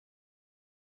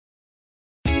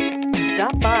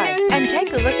Stop by and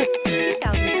take a look at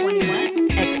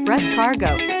 2021 Express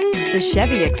Cargo. The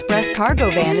Chevy Express Cargo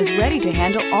van is ready to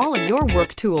handle all of your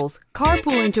work tools,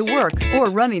 carpooling to work, or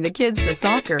running the kids to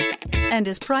soccer, and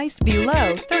is priced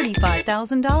below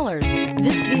 $35,000.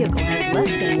 This vehicle has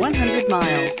less than 100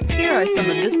 miles. Here are some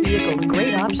of this vehicle's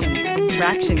great options: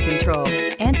 traction control,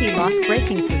 anti-lock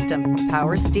braking system,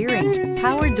 power steering,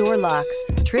 power door locks,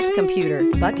 trip computer,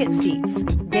 bucket seats,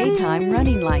 daytime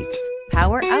running lights,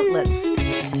 power outlets,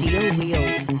 steel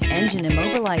wheels, engine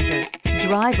immobilizer.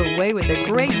 Drive away with a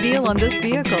great deal on this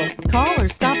vehicle. Call or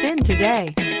stop in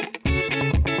today.